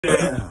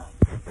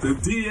the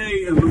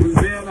DA in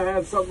Louisiana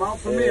had something out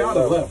for me, I'd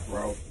have left,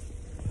 bro.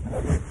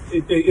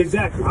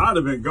 Exactly. I'd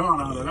have been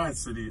gone out of that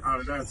city,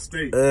 out of that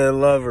state.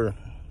 Lover.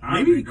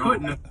 Maybe he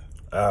couldn't have.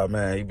 Oh,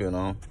 man, he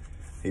been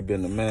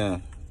the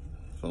man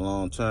for a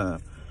long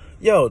time.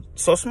 Yo,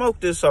 so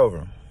smoke this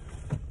over.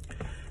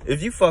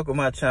 If you fuck with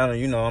my channel,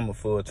 you know I'm a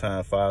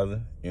full-time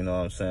father. You know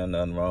what I'm saying?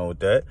 Nothing wrong with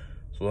that.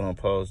 That's what I'm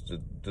supposed to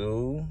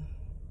do.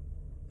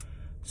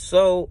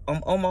 So,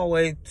 I'm on my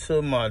way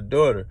to my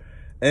daughter.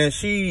 And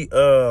she,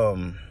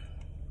 for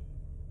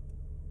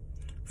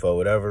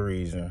whatever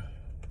reason,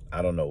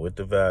 I don't know what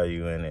the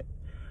value in it,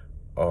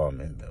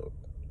 almond milk.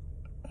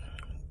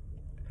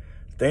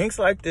 Things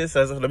like this,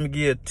 let me give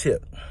you a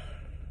tip.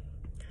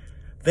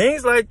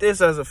 Things like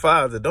this as a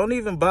father, don't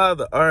even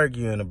bother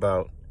arguing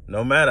about,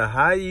 no matter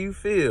how you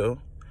feel,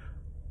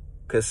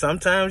 because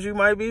sometimes you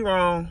might be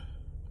wrong,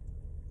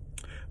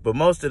 but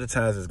most of the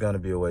times it's going to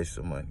be a waste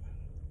of money.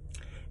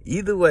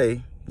 Either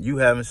way, you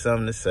having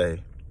something to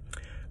say,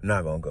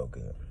 not going to go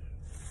good.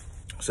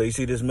 So you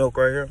see this milk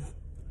right here?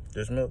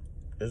 This milk,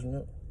 this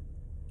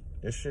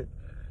shit.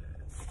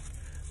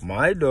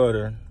 My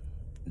daughter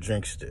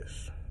drinks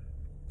this.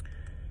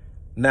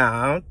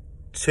 Now,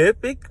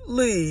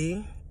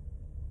 typically,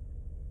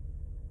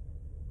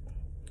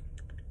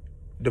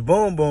 the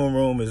Boom Boom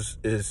Room is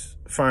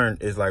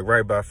like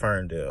right by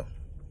Ferndale.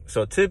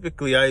 So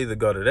typically I either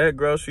go to that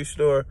grocery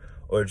store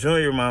or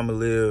Junior Mama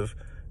live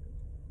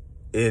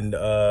in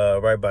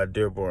right by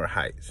Dearborn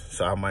Heights.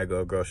 So I might go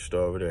to a grocery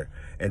store over there.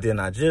 And then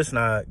I just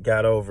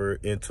got over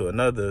into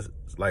another,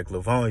 like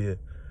Livonia.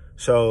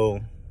 So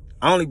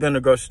I only been to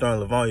a grocery store in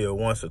Livonia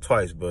once or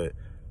twice, but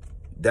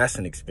that's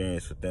an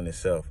experience within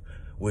itself,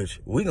 which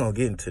we gonna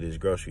get into this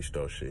grocery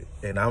store shit.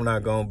 And I'm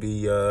not gonna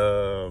be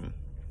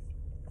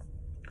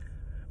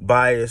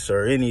bias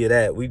or any of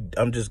that.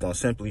 I'm just gonna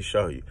simply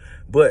show you.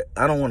 But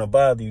I don't want to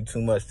bother you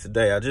too much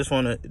today. I just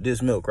want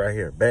this milk right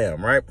here.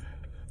 Bam, right?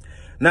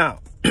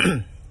 Now,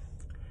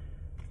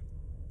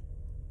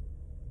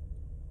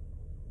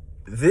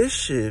 this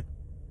shit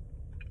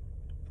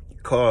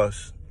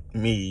cost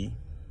me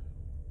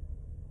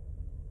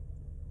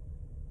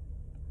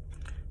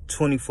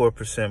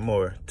 24%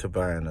 more to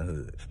buy in the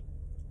hood.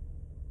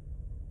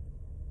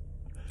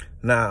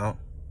 Now,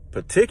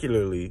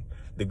 particularly,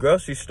 the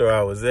grocery store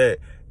I was at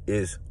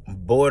is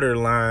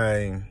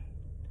borderline,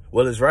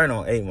 well, it's right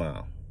on 8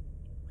 Mile.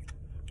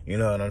 You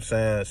know what I'm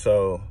saying?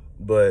 So,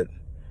 but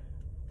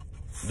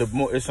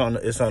it's on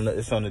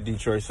the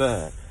Detroit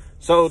side.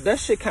 So that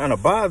shit kind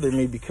of bothered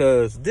me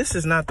because this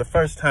is not the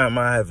first time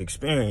I have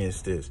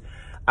experienced this.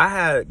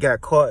 I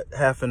got caught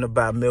having to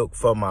buy milk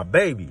for my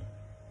baby,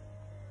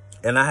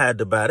 and I had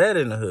to buy that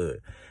in the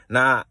hood.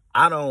 Now,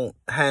 I don't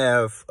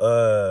have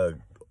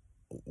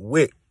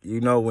WIC.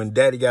 You know, when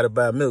daddy got to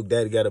buy milk,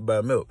 daddy got to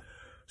buy milk.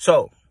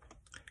 So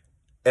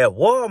at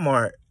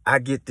Walmart, I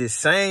get this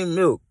same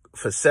milk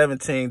for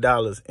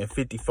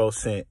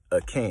 $17.54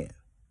 a can.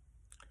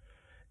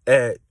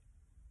 At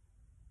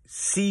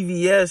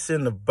CVS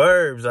in the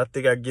burbs, I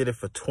think I get it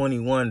for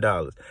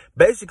 $21.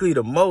 Basically,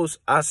 the most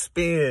I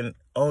spend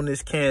on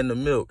this can of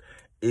milk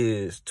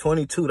is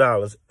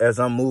 $22 as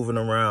I'm moving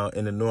around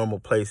in the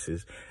normal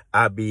places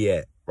I be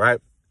at,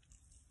 right?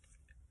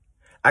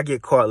 I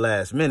get caught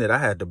last minute. I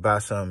had to buy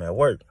something at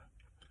work.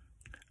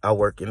 I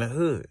work in the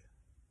hood.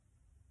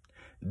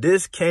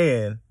 This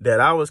can that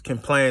I was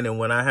complaining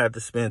when I had to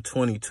spend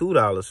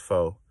 $22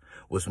 for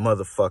was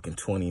motherfucking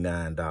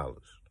 $29.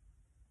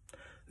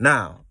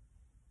 Now,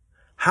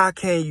 how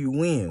can you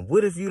win?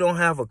 What if you don't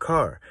have a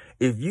car?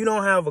 If you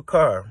don't have a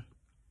car,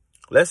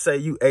 let's say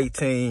you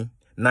 18,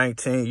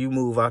 19, you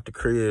move out the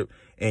crib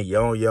and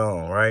you're on your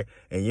own, right?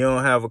 And you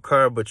don't have a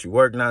car, but you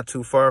work not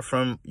too far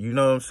from, you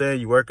know what I'm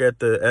saying? You work at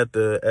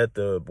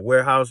the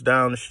warehouse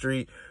down the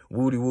street,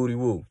 woody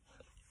woo.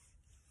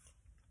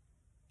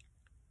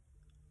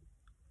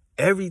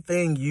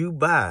 Everything you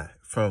buy,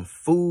 from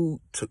food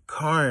to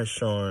car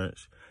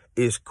insurance,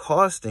 is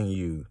costing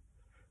you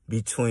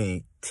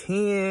between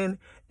 10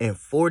 and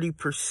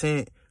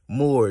 40%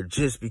 more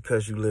just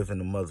because you live in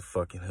the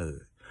motherfucking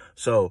hood.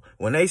 So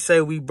when they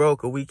say we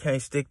broke or we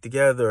can't stick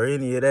together or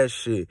any of that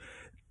shit,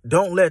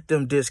 don't let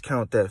them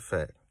discount that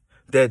fact.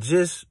 That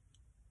just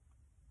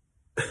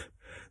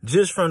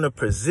from the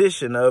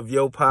position of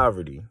your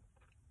poverty,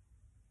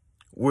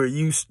 where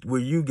you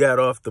got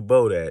off the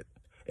boat at,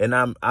 and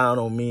I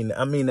mean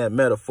that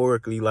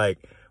metaphorically, like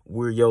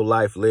where your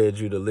life led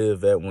you to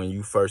live at when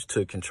you first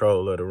took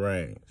control of the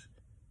reins.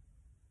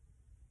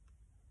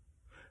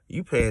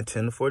 You paying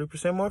 10 to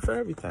 40% more for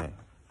everything.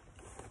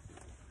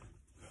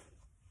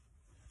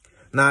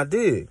 Now I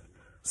did.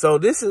 So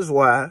this is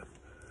why,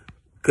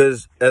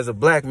 because as a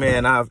black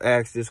man, I've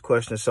asked this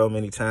question so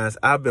many times.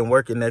 I've been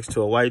working next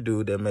to a white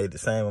dude that made the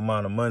same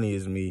amount of money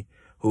as me,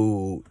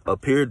 who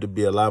appeared to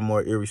be a lot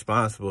more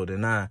irresponsible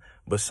than I,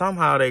 but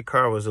somehow their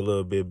car was a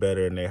little bit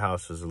better and their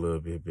house was a little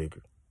bit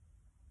bigger.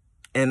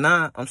 And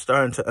now I'm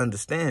starting to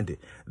understand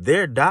it.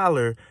 Their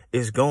dollar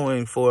is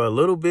going for a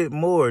little bit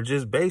more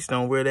just based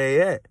on where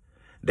they at.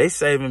 They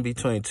saving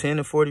between 10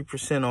 and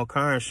 40% on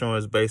car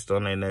insurance based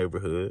on their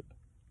neighborhood.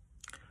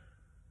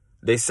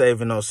 They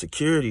saving on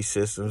security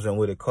systems and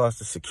what it costs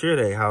to secure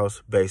their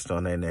house based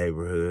on their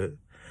neighborhood.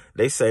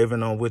 They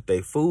saving on what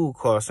their food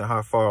costs and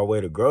how far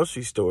away the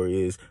grocery store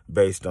is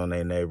based on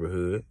their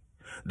neighborhood.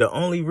 The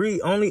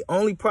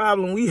only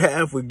problem we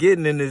have with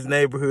getting in this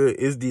neighborhood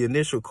is the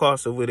initial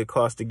cost of what it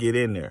costs to get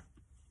in there,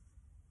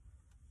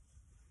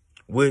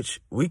 which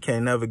we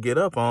can't never get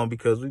up on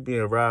because we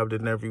being robbed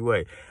in every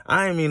way.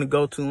 I ain't mean to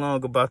go too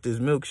long about this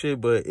milk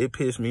shit, but it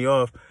pissed me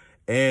off.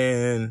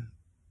 And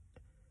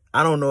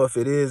I don't know if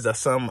it is or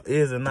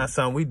not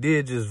something. We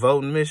did just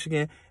vote in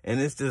Michigan, and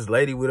it's this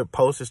lady with a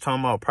poster talking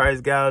about price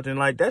gouging.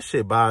 Like, that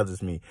shit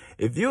bothers me.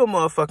 If you a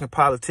motherfucking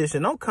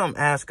politician, don't come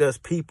ask us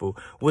people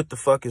what the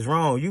fuck is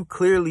wrong. You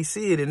clearly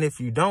see it, and if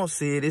you don't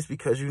see it, it's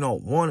because you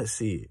don't want to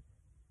see it.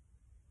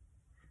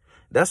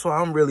 That's why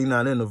I'm really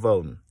not into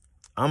voting.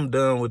 I'm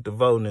done with the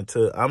voting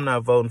until I'm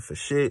not voting for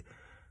shit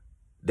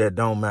that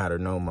don't matter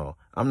no more.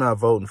 I'm not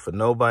voting for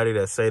nobody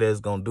that say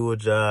that's going to do a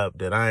job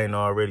that I ain't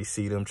already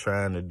see them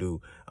trying to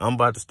do. I'm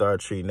about to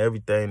start treating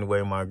everything the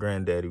way my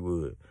granddaddy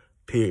would.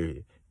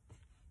 Period.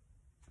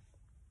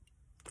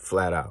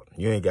 Flat out.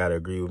 You ain't got to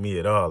agree with me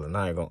at all, and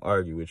I ain't going to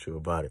argue with you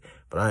about it.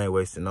 But I ain't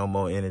wasting no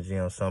more energy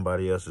on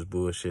somebody else's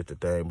bullshit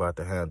that they ain't about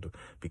to handle,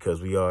 because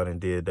we all done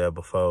did that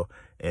before,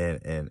 and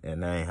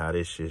that ain't how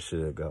this shit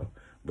should go.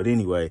 But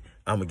anyway,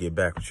 I'm going to get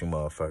back with you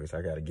motherfuckers.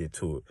 I got to get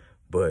to it.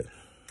 But,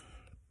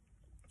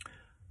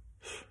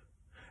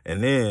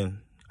 and then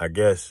I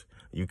guess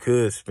you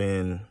could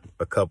spend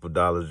a couple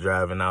dollars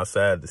driving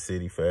outside the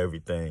city for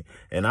everything.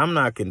 And I'm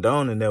not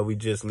condoning that we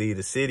just leave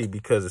the city,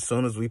 because as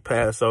soon as we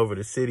pass over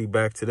the city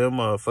back to them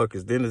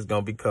motherfuckers, then it's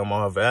going to become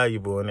all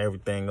valuable and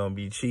everything going to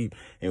be cheap,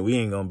 and we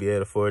ain't going to be able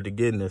to afford to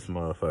get in this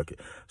motherfucker.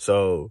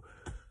 So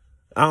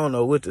I don't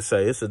know what to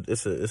say.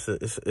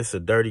 It's a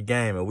dirty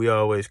game, and we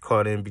always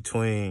caught in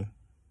between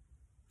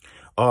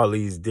all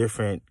these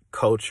different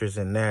cultures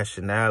and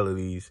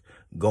nationalities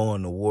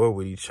going to war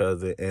with each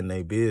other and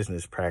their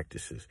business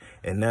practices.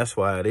 And that's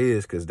why it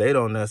is, because they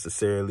don't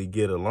necessarily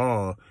get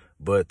along,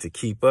 but to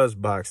keep us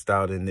boxed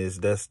out in this,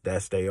 that's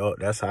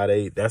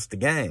the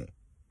game.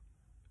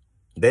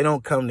 They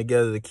don't come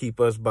together to keep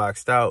us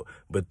boxed out,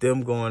 but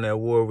them going at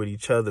war with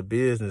each other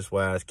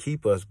business-wise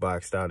keep us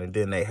boxed out, and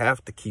then they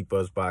have to keep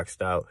us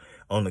boxed out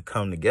on the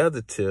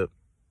come-together tip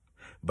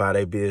by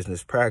their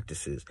business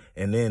practices.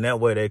 And then that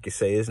way they can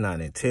say it's not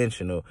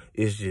intentional,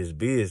 it's just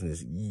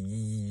business.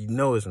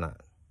 No, it's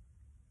not.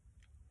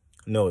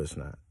 No, it's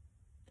not.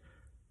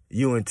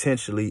 You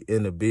intentionally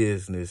in a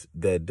business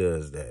that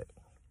does that.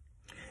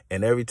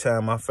 And every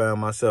time I found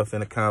myself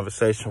in a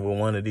conversation with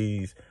one of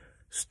these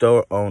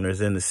store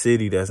owners in the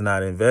city that's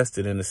not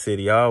invested in the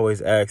city, I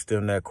always ask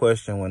them that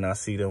question when I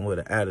see them with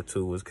an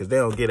attitude, because they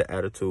don't get an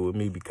attitude with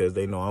me because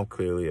they know I'm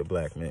clearly a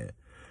black man.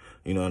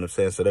 You know what I'm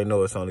saying? So they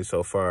know it's only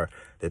so far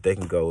that they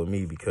can go with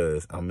me,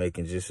 because I'm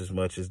making just as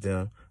much as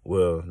them.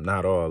 Well,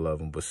 not all of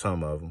them, but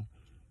some of them.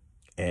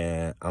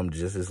 And I'm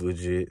just as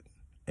legit,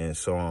 and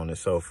so on and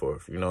so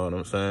forth. You know what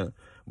I'm saying?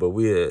 But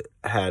we'll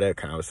have that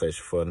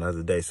conversation for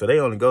another day. So they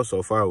only go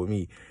so far with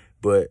me.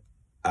 But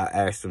I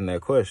asked them that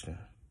question,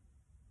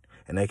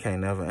 and they can't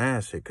never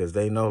answer it, because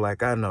they know,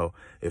 like I know,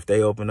 if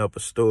they open up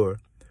a store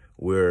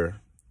where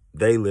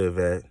they live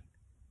at,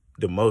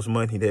 the most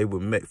money they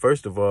would make,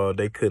 first of all,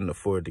 they couldn't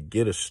afford to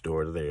get a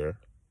store there.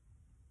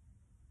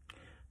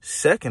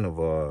 Second of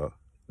all,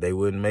 they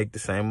wouldn't make the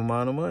same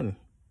amount of money.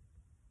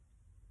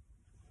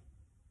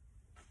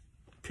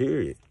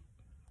 Period.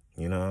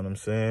 You know what I'm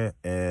saying?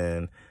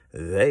 And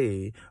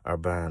they are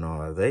buying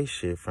all they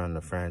shit from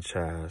the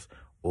franchise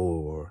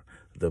or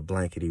the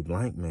blankety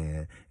blank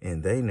man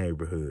in their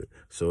neighborhood.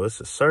 So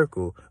it's a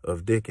circle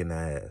of dick in the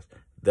ass.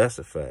 That's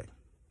a fact.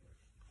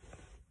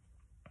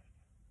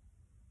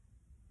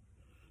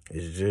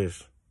 It's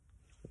just,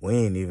 we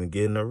ain't even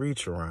getting a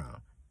reach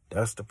around.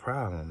 That's the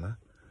problem, man.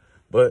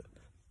 But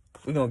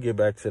we're going to get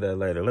back to that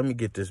later. Let me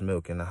get this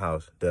milk in the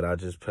house that I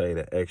just paid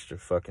an extra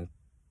fucking...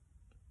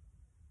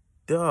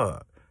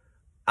 Dog,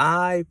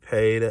 I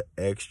paid an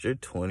extra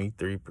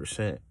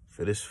 23%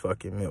 for this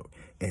fucking milk.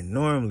 And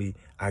normally,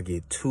 I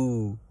get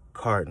 2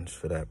 cartons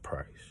for that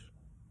price.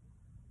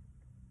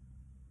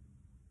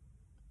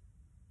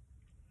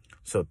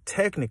 So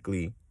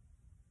technically,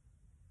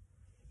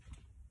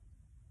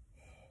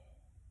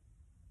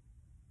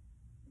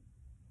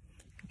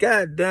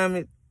 God damn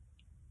it,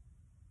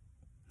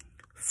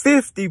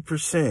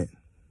 50%.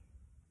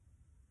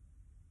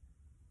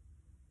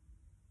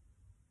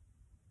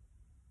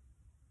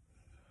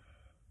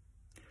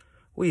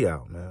 We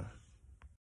out, man.